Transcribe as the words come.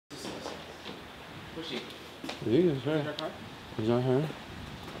Who's she? Is her? Is that her?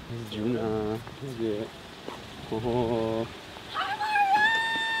 This is Juna. Look at it. Oh.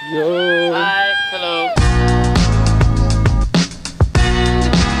 Yo. Hi. Hello.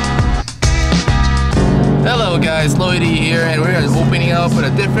 Hello guys, Lloyd here, and we're opening up with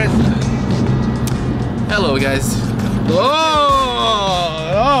a different. Hello guys. Oh.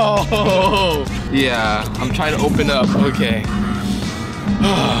 Yeah, I'm trying to open up. Okay.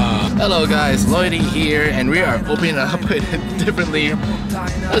 Hello guys, Lloyd here, and we are opening up with different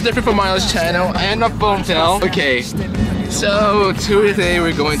from Miles' channel and a phone tell. Okay, so today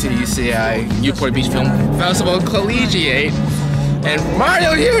we're going to UCI Newport Beach Film Festival Collegiate, and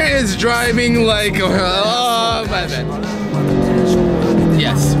Mario here is driving like oh my bad.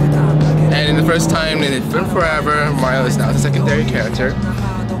 Yes, and in the first time in Film Forever, Mario is now the secondary character.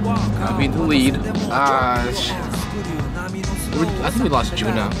 I'll be the lead. I think we lost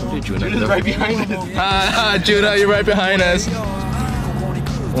Juna. Juna's right behind us. Juna, you're right behind us.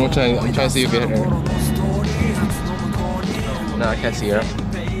 I'm trying to see if you hit her. No, I can't see her.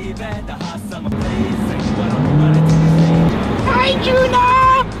 Hi, Juna!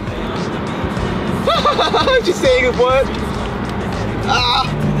 She's saying what? Ah!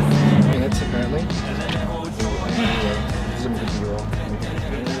 Minutes apparently.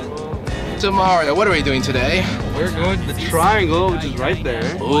 So Mario, what are we doing today? We're going to the triangle, which is right there.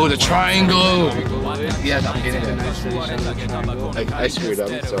 Oh, the triangle! Yes, I'm getting it. I screwed up,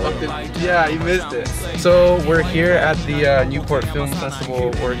 so. Yeah, you missed it. So we're here at the Newport Film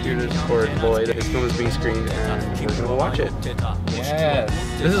Festival. We're here to support Lloyd. His film is being screened and we're going to watch it. Yes.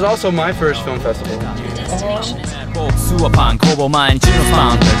 This is also my first film festival.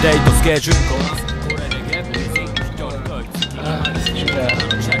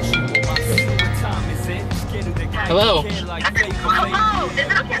 Hello. Hello. Is it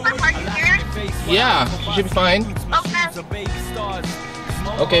okay if I park here? Yeah, you should be fine. Okay.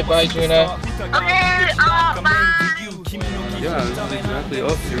 Okay, bye, Juna. Okay, bye. Yeah, this is exactly.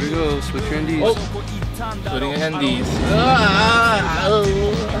 Oh, here we go. Switch your NDs. Oh, putting handies.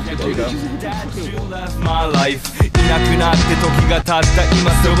 There you go. My life. What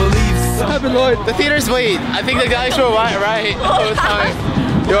happened, Lloyd? The theater's late. I think the guys were right all the time.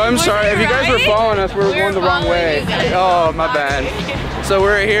 Yo, I'm sorry. If you guys were following us, we're going the wrong way. Oh, my bad. So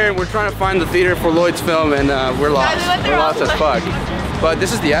we're here and we're trying to find the theater for Lloyd's film, and we're lost. We're lost as fuck. But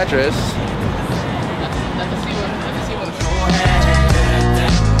this is the address.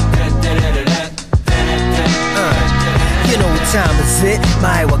 You know what time is it?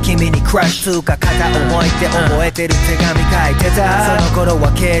 前は君にクラッシュとか片思いって覚えてる手紙書いてたその頃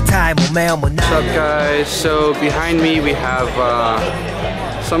は携帯も目をもない What's up guys? So behind me we have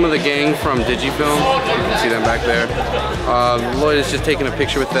some of the gang from Digifilm. You can see them back there. Lloyd is just taking a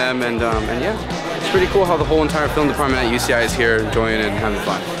picture with them, and yeah, it's pretty cool how the whole entire film department at UCI is here enjoying it and having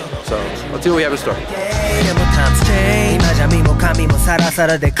fun. So let's see what we have in store. 今じゃ身も髪もサラサ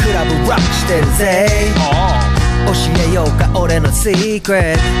ラでクラブロックしてるぜ教えようか俺のシーク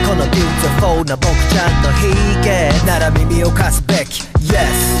レットこのビューティフルな僕ちゃんのヒゲなら耳を貸すべき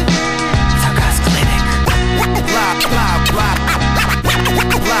Yes 探すクリニック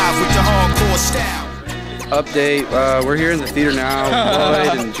Live with the hardcore style Update, we're here in the theater now,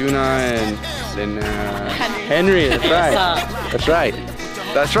 Lloyd and Juna and Henry, that's right.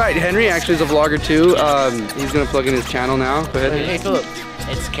 That's right, Henry actually is a vlogger too. He's gonna plug in his channel now. Go ahead. Hey Philip.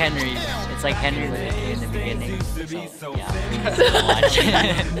 It's Henry. It's like Henry in the beginning. So, yeah.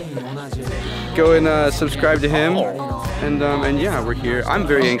 Go and subscribe to him. And yeah, we're here. I'm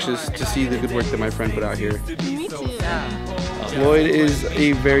very anxious to see the good work that my friend put out here. Me too. Lloyd is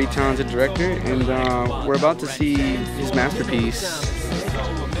a very talented director, and we're about to see his masterpiece.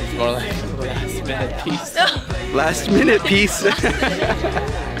 It's more like last minute piece. Last minute piece.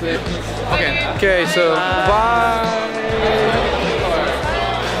 Okay, so bye.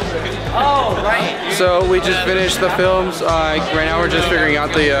 Oh, right. So we just finished the films. Right now we're just figuring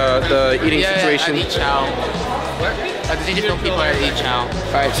out the eating situation. At Chow. Where? The Digifilm people are at Chow.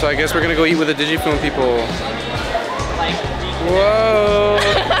 Alright, so I guess we're gonna go eat with the Digifilm people. Whoa!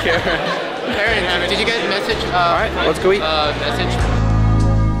 Karen, did you get a message? Alright, let's go eat. Message.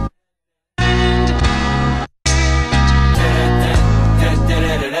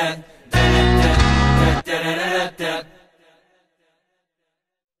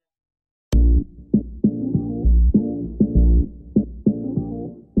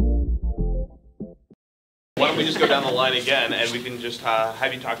 Why don't we just go down the line again, and we can just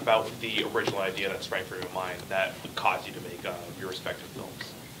have you talk about the original idea that sprang through your mind that caused you to make your respective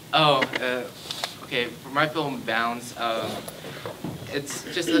films. Oh, okay. For my film Bounce, it's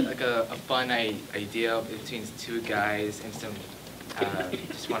just like a fun idea between two guys and some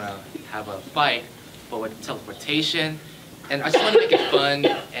just want to have a fight, but with teleportation. And I just want to make it fun,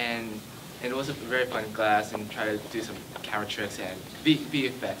 and it was a very fun class, and try to do some camera tricks and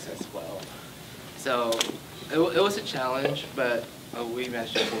VFX as well. So it was a challenge, but we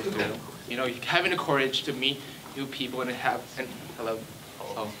managed to pull through. You know, having the courage to meet new people and hello.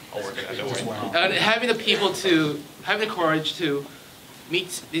 Oh, I'll work it out, don't worry. having the courage to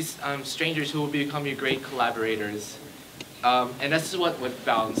meet these strangers who will become your great collaborators, and that's what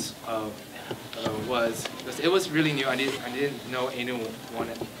Bounce was. Because it was really new. I didn't know anyone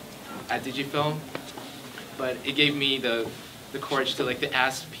at Digifilm, but it gave me the courage to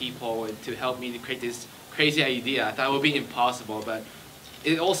ask people to help me to create this crazy idea. I thought it would be impossible, but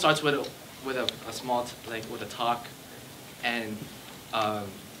it all starts with a small with a talk, and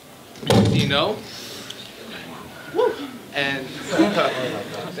you know, woo, and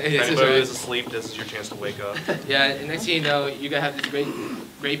If anybody is asleep, this is your chance to wake up. yeah, and next thing you know, you gotta have these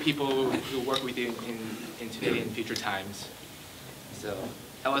great people who work with you in today and future times. So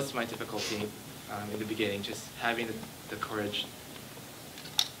that was my difficulty in the beginning, just having the courage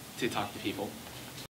to talk to people.